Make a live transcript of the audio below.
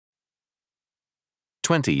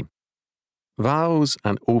20. Vows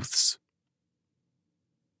and Oaths.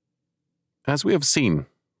 As we have seen,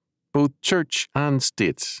 both church and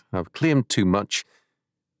state have claimed too much.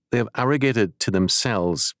 They have arrogated to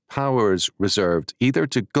themselves powers reserved either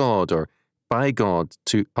to God or by God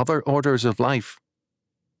to other orders of life.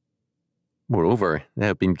 Moreover, they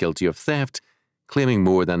have been guilty of theft, claiming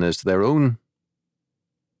more than is their own.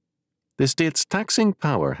 The state's taxing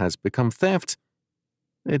power has become theft.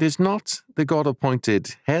 It is not the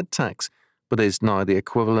God-appointed head tax, but is now the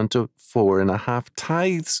equivalent of 4.5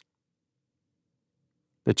 tithes.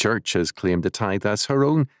 The church has claimed the tithe as her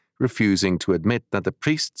own, refusing to admit that the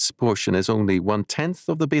priest's portion is only 1/10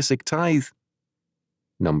 of the basic tithe.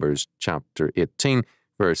 Numbers chapter 18,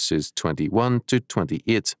 verses 21 to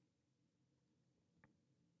 28.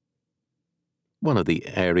 One of the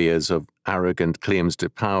areas of arrogant claims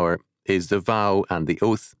to power is the vow and the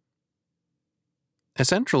oath. A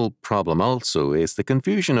central problem also is the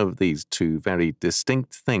confusion of these two very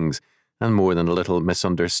distinct things, and more than a little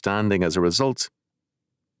misunderstanding as a result.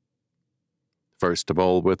 First of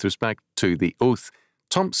all, with respect to the oath,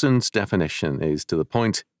 Thompson's definition is to the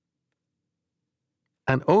point.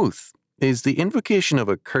 An oath is the invocation of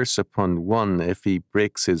a curse upon one if he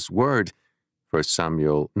breaks his word, 1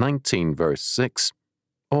 Samuel 19, verse 6,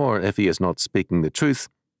 or if he is not speaking the truth,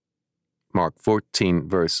 Mark 14,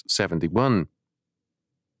 verse 71.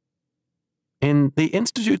 In the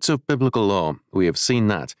Institutes of Biblical Law, we have seen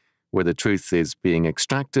that, where the truth is being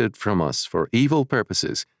extracted from us for evil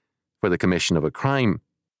purposes, for the commission of a crime,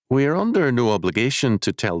 we are under no obligation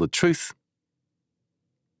to tell the truth.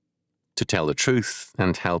 To tell the truth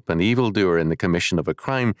and help an evildoer in the commission of a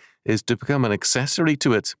crime is to become an accessory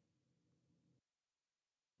to it.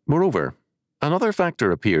 Moreover, another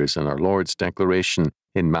factor appears in our Lord's declaration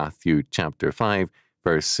in Matthew chapter 5,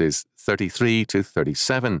 verses 33 to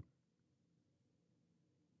 37.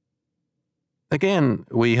 Again,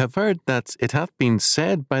 we have heard that it hath been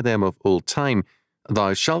said by them of old time,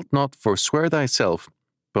 Thou shalt not forswear thyself,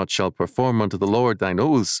 but shalt perform unto the Lord thine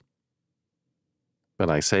oaths. But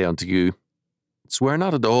I say unto you, swear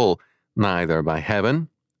not at all, neither by heaven,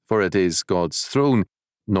 for it is God's throne,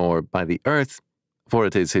 nor by the earth, for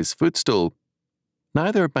it is his footstool,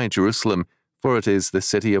 neither by Jerusalem, for it is the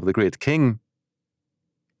city of the great King.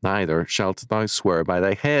 Neither shalt thou swear by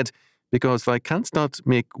thy head, because thou canst not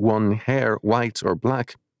make one hair white or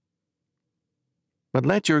black. But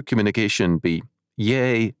let your communication be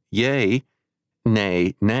yea, yea,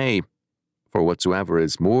 nay, nay, for whatsoever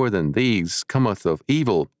is more than these cometh of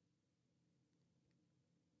evil.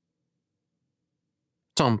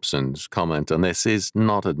 Thompson's comment on this is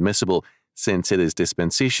not admissible, since it is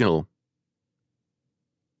dispensational.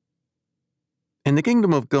 In the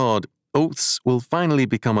kingdom of God, oaths will finally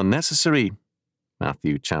become unnecessary.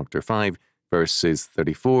 Matthew chapter 5, verses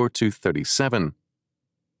 34 to 37.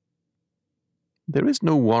 There is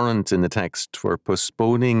no warrant in the text for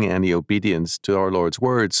postponing any obedience to our Lord's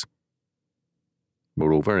words.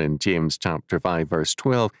 Moreover, in James chapter 5, verse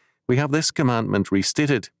 12, we have this commandment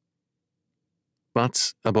restated.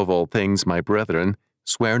 But, above all things, my brethren,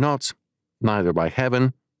 swear not, neither by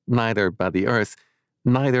heaven, neither by the earth,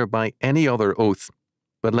 neither by any other oath,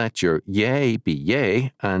 but let your yea be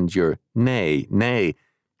yea, and your nay, nay,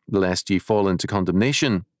 lest ye fall into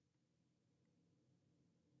condemnation.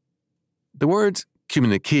 The word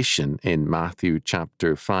communication in Matthew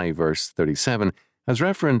chapter 5, verse 37 has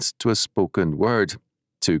reference to a spoken word,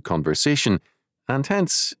 to conversation, and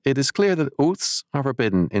hence it is clear that oaths are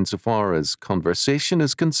forbidden insofar as conversation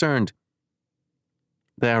is concerned.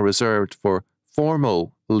 They are reserved for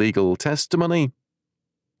formal legal testimony.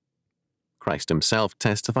 Christ himself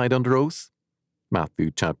testified under oath, Matthew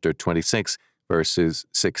chapter 26, verses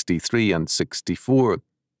 63 and 64.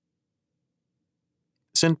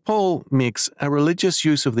 St. Paul makes a religious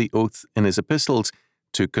use of the oath in his epistles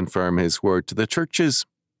to confirm his word to the churches.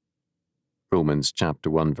 Romans chapter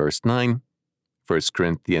 1, verse 9, 1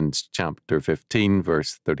 Corinthians chapter 15,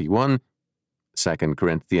 verse 31, 2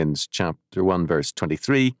 Corinthians chapter 1, verse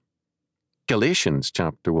 23, Galatians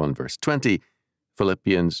chapter 1, verse 20,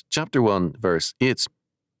 Philippians chapter 1, verse 8,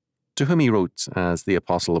 to whom he wrote as the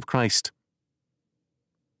Apostle of Christ.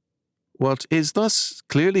 What is thus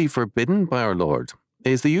clearly forbidden by our Lord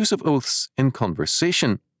is the use of oaths in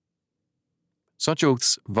conversation. Such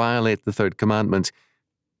oaths violate the third commandment.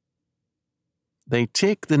 They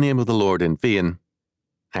take the name of the Lord in vain.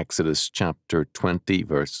 Exodus chapter 20,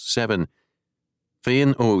 verse 7.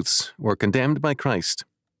 Vain oaths were condemned by Christ.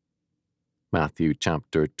 Matthew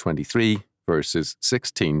chapter 23, verses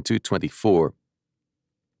 16 to 24.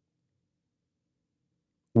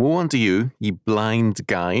 Woe unto you, ye blind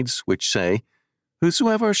guides, which say,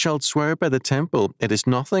 Whosoever shall swear by the temple, it is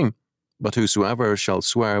nothing, but whosoever shall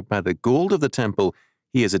swear by the gold of the temple,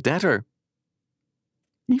 he is a debtor.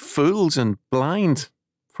 Ye fools and blind,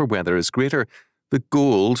 for whether is greater, the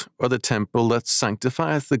gold or the temple that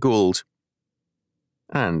sanctifieth the gold?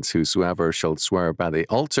 And whosoever shall swear by the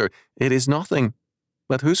altar, it is nothing,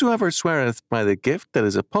 but whosoever sweareth by the gift that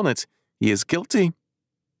is upon it, he is guilty.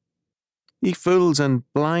 Ye fools and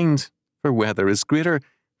blind, for whether is greater,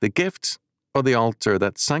 the gift or the altar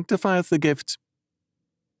that sanctifieth the gift?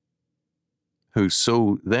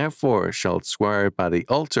 Whoso therefore shall swear by the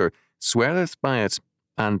altar sweareth by it,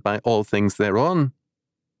 and by all things thereon.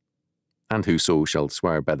 And whoso shall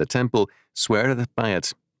swear by the temple sweareth by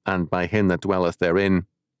it, and by him that dwelleth therein.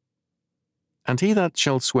 And he that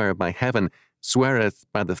shall swear by heaven sweareth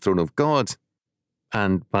by the throne of God,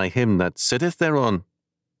 and by him that sitteth thereon.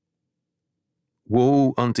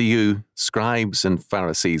 Woe unto you, scribes and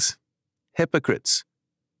Pharisees, hypocrites!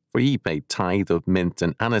 For ye pay tithe of mint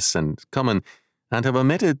and anise and cummin, and have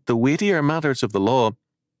omitted the weightier matters of the law,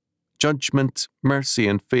 judgment, mercy,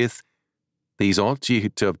 and faith. These ought ye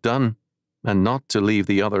to have done, and not to leave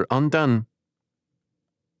the other undone.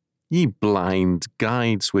 Ye blind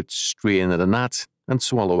guides which strain at a gnat and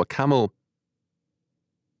swallow a camel.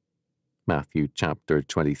 Matthew chapter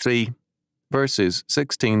 23, verses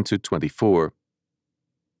 16 to 24.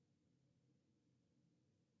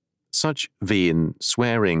 Such vain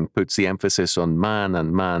swearing puts the emphasis on man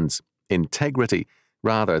and man's integrity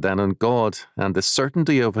rather than on God and the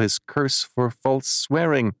certainty of his curse for false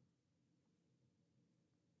swearing.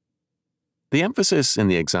 The emphasis in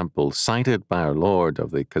the example cited by our Lord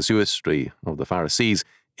of the casuistry of the Pharisees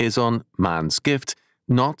is on man's gift,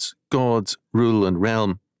 not God's rule and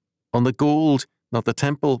realm, on the gold, not the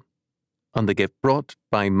temple, on the gift brought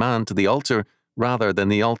by man to the altar rather than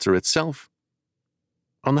the altar itself,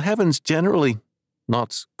 on the heavens generally,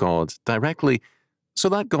 not God directly, so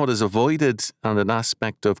that God is avoided and an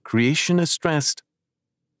aspect of creation is stressed.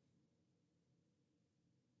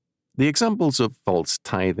 The examples of false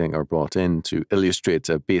tithing are brought in to illustrate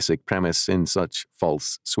a basic premise in such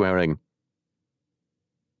false swearing.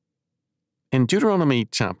 In Deuteronomy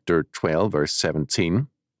chapter 12, verse 17,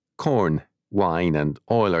 corn, wine, and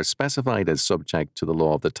oil are specified as subject to the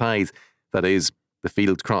law of the tithe, that is, the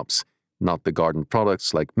field crops, not the garden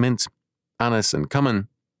products like mint, anise, and cummin.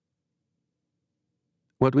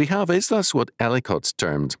 What we have is thus what Ellicott's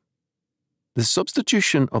termed the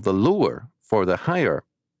substitution of the lower for the higher.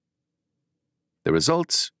 The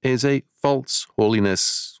result is a false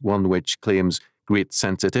holiness, one which claims great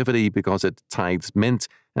sensitivity because it tithes mint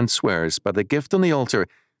and swears by the gift on the altar,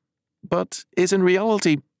 but is in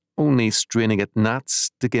reality only straining at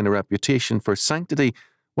gnats to gain a reputation for sanctity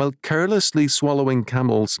while carelessly swallowing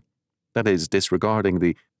camels, that is, disregarding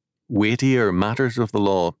the weightier matters of the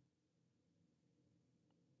law.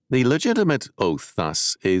 The legitimate oath,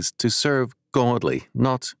 thus, is to serve godly,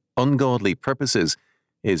 not ungodly purposes,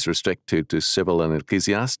 is restricted to civil and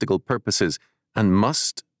ecclesiastical purposes, and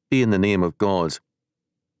must be in the name of God.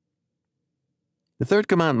 The third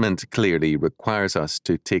commandment clearly requires us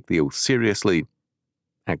to take the oath seriously.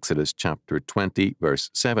 Exodus chapter 20, verse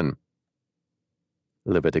 7.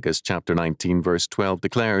 Leviticus chapter 19, verse 12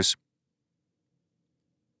 declares,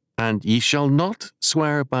 And ye shall not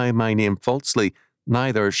swear by my name falsely,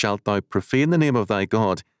 neither shalt thou profane the name of thy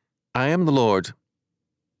God. I am the Lord.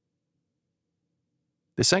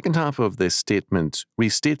 The second half of this statement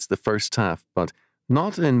restates the first half, but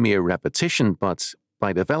not in mere repetition, but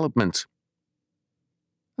by development.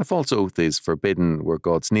 A false oath is forbidden where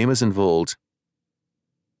God's name is involved.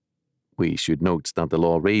 We should note that the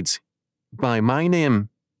law reads, By my name.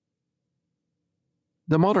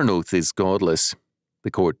 The modern oath is godless.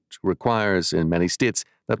 The court requires in many states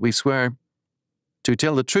that we swear to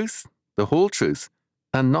tell the truth, the whole truth,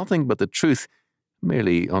 and nothing but the truth,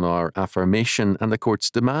 merely on our affirmation and the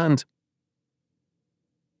court's demand.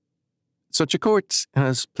 Such a court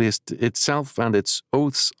has placed itself and its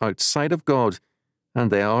oaths outside of God,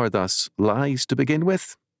 and they are thus lies to begin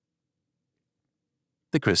with.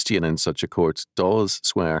 The Christian in such a court does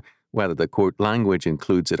swear, whether the court language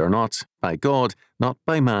includes it or not, by God, not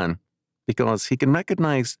by man, because he can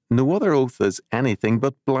recognize no other oath as anything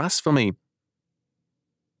but blasphemy.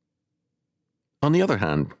 On the other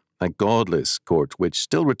hand, a godless court, which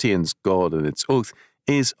still retains God in its oath,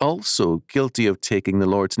 is also guilty of taking the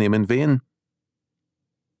Lord's name in vain.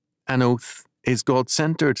 An oath is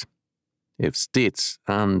God-centered. If states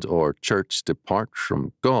and or church depart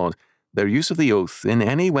from God, their use of the oath in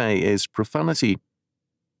any way is profanity.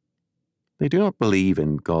 They do not believe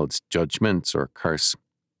in God's judgments or curse,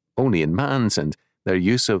 only in man's, and Their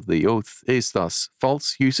use of the oath is thus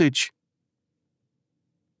false usage.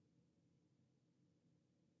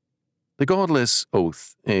 The godless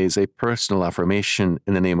oath is a personal affirmation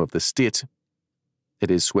in the name of the state.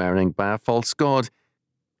 It is swearing by a false god,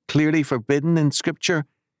 clearly forbidden in Scripture.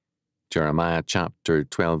 Jeremiah chapter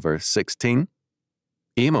 12, verse 16.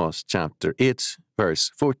 Amos chapter 8,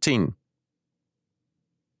 verse 14.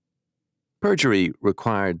 Perjury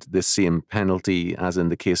required the same penalty as in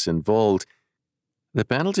the case involved. The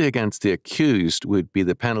penalty against the accused would be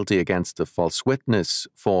the penalty against the false witness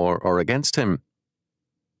for or against him.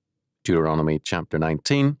 Deuteronomy chapter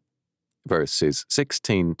 19, verses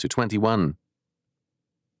 16 to 21.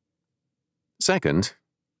 Second,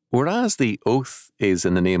 whereas the oath is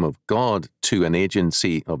in the name of God to an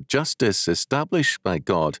agency of justice established by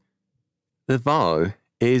God, the vow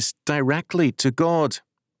is directly to God.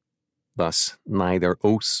 Thus, neither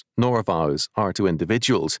oaths nor vows are to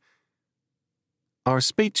individuals. Our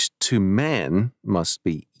speech to men must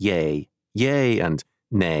be yea, yea, and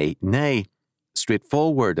nay, nay,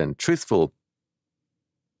 straightforward and truthful.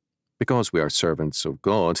 Because we are servants of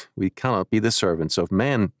God, we cannot be the servants of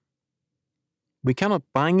men. We cannot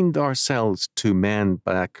bind ourselves to men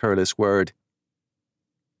by a careless word.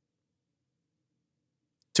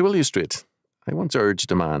 To illustrate, I once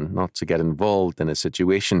urged a man not to get involved in a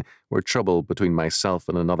situation where trouble between myself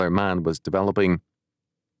and another man was developing.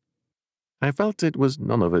 I felt it was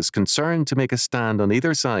none of his concern to make a stand on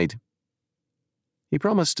either side. He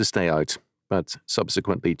promised to stay out, but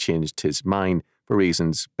subsequently changed his mind for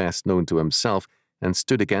reasons best known to himself and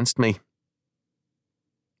stood against me.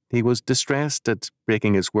 He was distressed at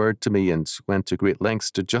breaking his word to me and went to great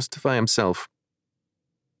lengths to justify himself.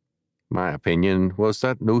 My opinion was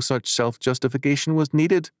that no such self-justification was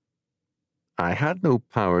needed. I had no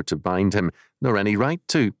power to bind him, nor any right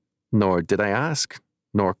to, nor did I ask,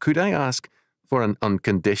 nor could I ask, for an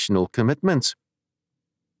unconditional commitment.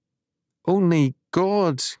 Only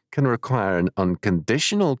God can require an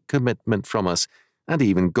unconditional commitment from us, and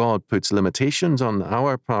even God puts limitations on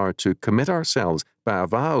our power to commit ourselves by a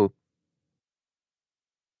vow.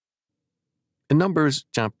 In Numbers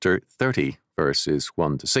chapter 30, verses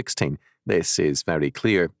 1 to 16, this is very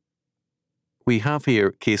clear. We have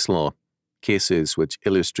here case law, cases which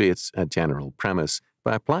illustrates a general premise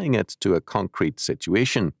by applying it to a concrete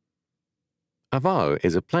situation. A vow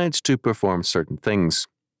is a pledge to perform certain things.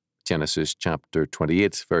 Genesis chapter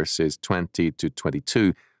 28, verses 20 to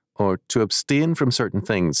 22, or to abstain from certain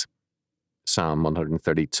things. Psalm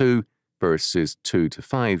 132, verses 2 to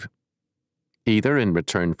 5. Either in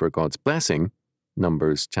return for God's blessing,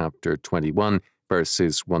 Numbers chapter 21,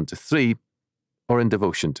 verses 1 to 3, or in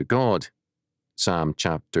devotion to God, Psalm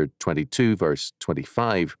chapter 22, verse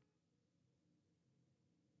 25.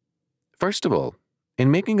 First of all,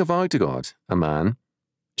 in making a vow to God, a man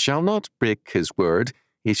shall not break his word,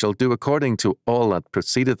 he shall do according to all that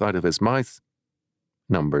proceedeth out of his mouth.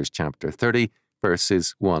 Numbers chapter 30,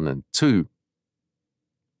 verses 1 and 2.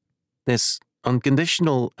 This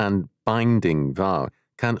unconditional and binding vow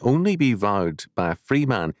can only be vowed by a free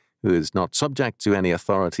man who is not subject to any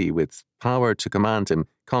authority with power to command him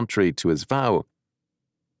contrary to his vow.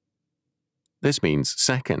 This means,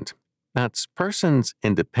 second, that persons'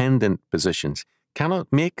 independent positions cannot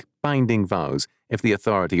make binding vows if the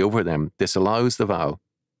authority over them disallows the vow.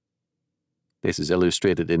 This is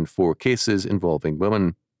illustrated in 4 cases involving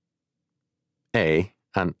women. A.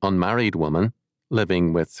 An unmarried woman,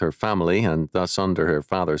 living with her family and thus under her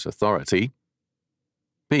father's authority.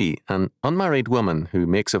 B. An unmarried woman who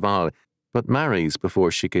makes a vow but marries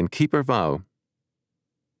before she can keep her vow.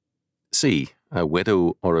 C. A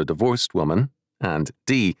widow or a divorced woman. And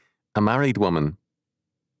D. A married woman.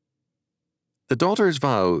 The daughter's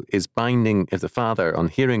vow is binding if the father, on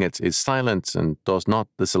hearing it, is silent and does not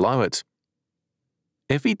disallow it.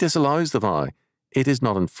 If he disallows the vow, it is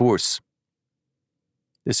not in force.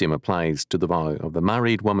 The same applies to the vow of the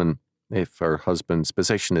married woman, if her husband's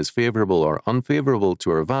position is favourable or unfavourable to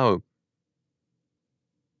her vow.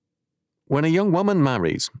 When a young woman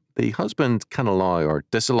marries, the husband can allow or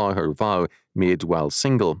disallow her vow made while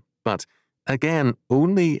single, but again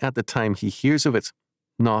only at the time he hears of it,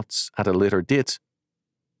 not at a later date.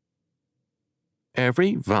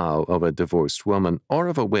 Every vow of a divorced woman or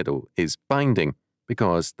of a widow is binding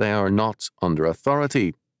because they are not under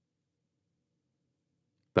authority.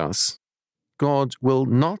 Thus, God will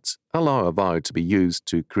not allow a vow to be used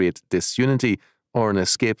to create disunity or an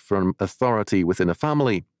escape from authority within a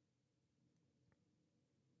family.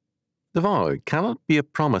 The vow cannot be a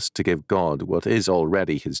promise to give God what is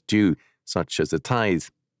already his due, such as the tithe.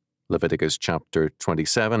 Leviticus chapter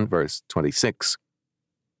 27, verse 26.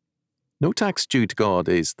 No tax due to God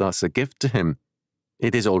is thus a gift to him.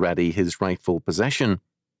 It is already his rightful possession.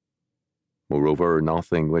 Moreover,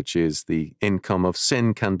 nothing which is the income of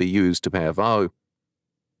sin can be used to pay a vow.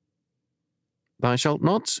 Thou shalt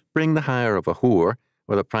not bring the hire of a whore,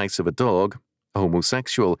 or the price of a dog, a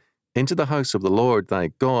homosexual, into the house of the Lord thy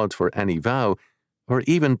God for any vow, for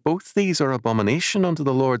even both these are abomination unto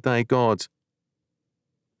the Lord thy God.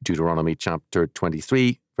 Deuteronomy chapter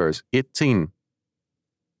 23, verse 18.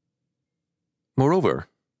 Moreover,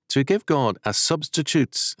 to give God a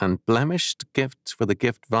substitute and blemished gift for the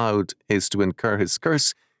gift vowed is to incur his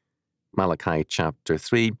curse. Malachi chapter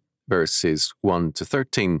 3, verses 1 to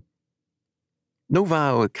 13. No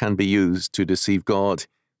vow can be used to deceive God,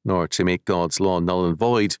 nor to make God's law null and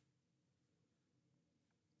void.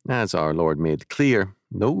 As our Lord made clear,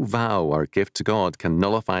 no vow or gift to God can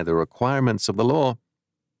nullify the requirements of the law.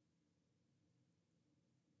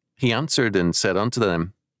 He answered and said unto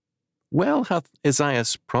them, Well hath Isaiah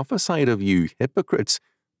prophesied of you, hypocrites,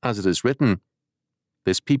 as it is written,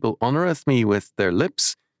 This people honoureth me with their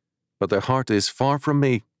lips, but their heart is far from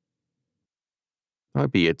me.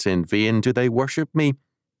 Howbeit in vain do they worship me,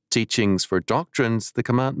 teachings for doctrines, the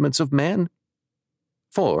commandments of men.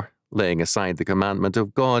 For, laying aside the commandment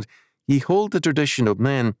of God, ye hold the tradition of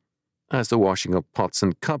men, as the washing of pots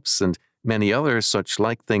and cups, and many other such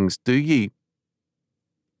like things do ye.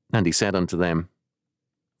 And he said unto them,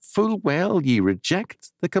 Full well ye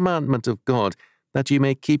reject the commandment of God, that ye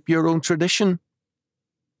may keep your own tradition.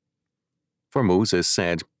 For Moses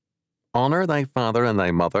said, Honour thy father and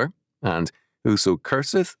thy mother, and whoso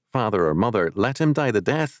curseth father or mother, let him die the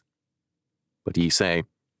death. But ye say,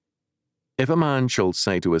 If a man shall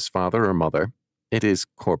say to his father or mother, It is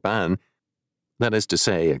Corban, that is to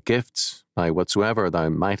say, a gift, by whatsoever thou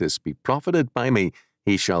mightest be profited by me,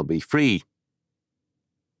 he shall be free.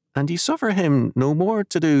 And ye suffer him no more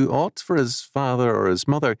to do aught for his father or his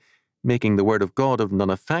mother, making the word of God of none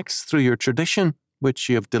effect through your tradition, which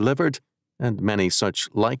ye have delivered, and many such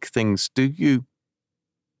like things do you.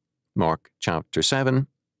 Mark chapter 7,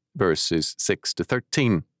 verses 6 to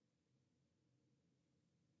 13.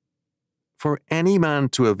 For any man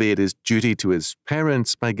to evade his duty to his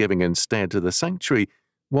parents by giving instead to the sanctuary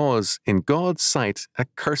was, in God's sight, a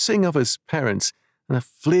cursing of his parents and a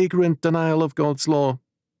flagrant denial of God's law.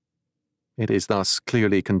 It is thus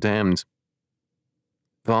clearly condemned.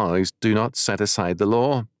 Vows do not set aside the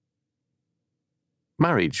law.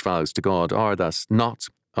 Marriage vows to God are thus not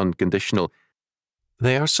unconditional.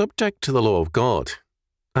 They are subject to the law of God,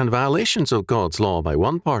 and violations of God's law by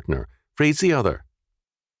one partner frees the other.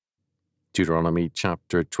 Deuteronomy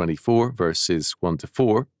chapter 24, verses 1 to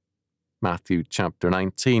 4, Matthew chapter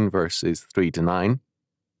 19, verses 3 to 9,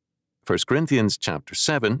 1 Corinthians chapter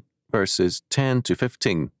 7, verses 10 to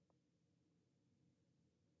 15.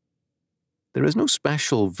 There is no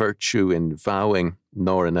special virtue in vowing,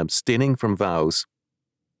 nor in abstaining from vows.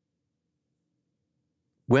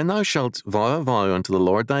 When thou shalt vow a vow unto the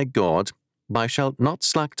Lord thy God, thou shalt not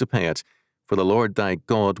slack to pay it, for the Lord thy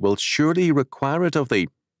God will surely require it of thee,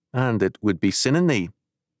 and it would be sin in thee.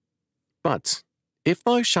 But if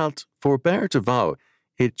thou shalt forbear to vow,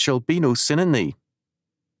 it shall be no sin in thee.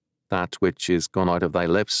 That which is gone out of thy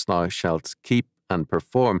lips thou shalt keep and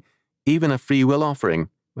perform, even a free will offering,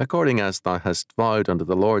 according as thou hast vowed unto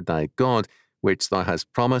the Lord thy God, which thou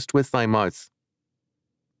hast promised with thy mouth.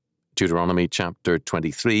 Deuteronomy chapter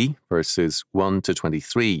 23, verses 1 to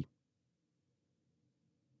 23.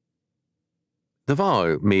 The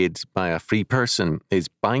vow made by a free person is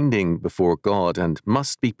binding before God and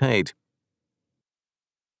must be paid.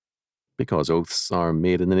 Because oaths are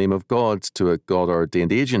made in the name of God to a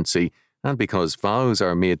God-ordained agency, and because vows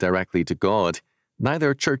are made directly to God,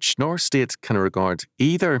 neither church nor state can regard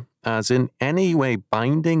either as in any way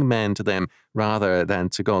binding men to them rather than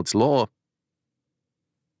to God's law.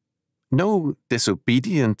 No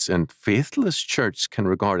disobedient and faithless church can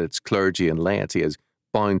regard its clergy and laity as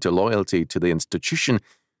bound to loyalty to the institution,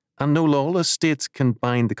 and no lawless state can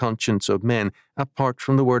bind the conscience of men apart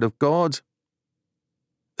from the word of God.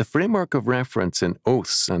 The framework of reference in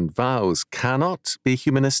oaths and vows cannot be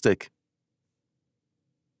humanistic.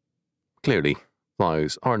 Clearly,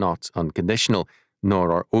 vows are not unconditional,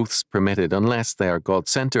 nor are oaths permitted unless they are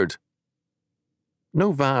God-centered.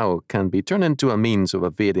 No vow can be turned into a means of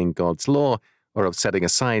evading God's law or of setting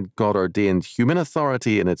aside God-ordained human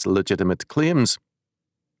authority in its legitimate claims.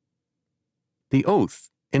 The oath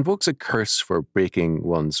invokes a curse for breaking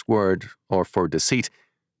one's word or for deceit.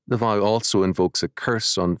 The vow also invokes a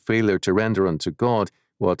curse on failure to render unto God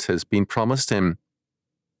what has been promised him.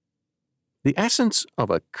 The essence of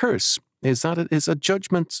a curse is that it is a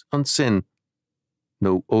judgment on sin.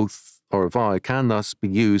 No oath or vow can thus be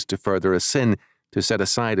used to further a sin, to set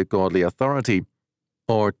aside a godly authority,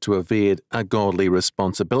 or to evade a godly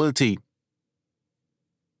responsibility.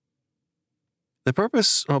 The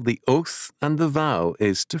purpose of the oath and the vow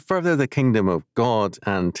is to further the kingdom of God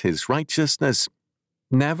and His righteousness,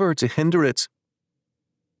 never to hinder it.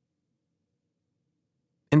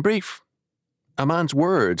 In brief, a man's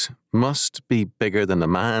word must be bigger than a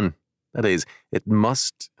man. That is, it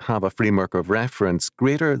must have a framework of reference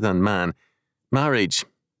greater than man, marriage,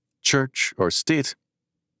 church, or state.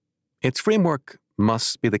 Its framework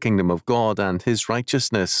must be the kingdom of God and His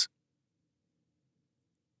righteousness.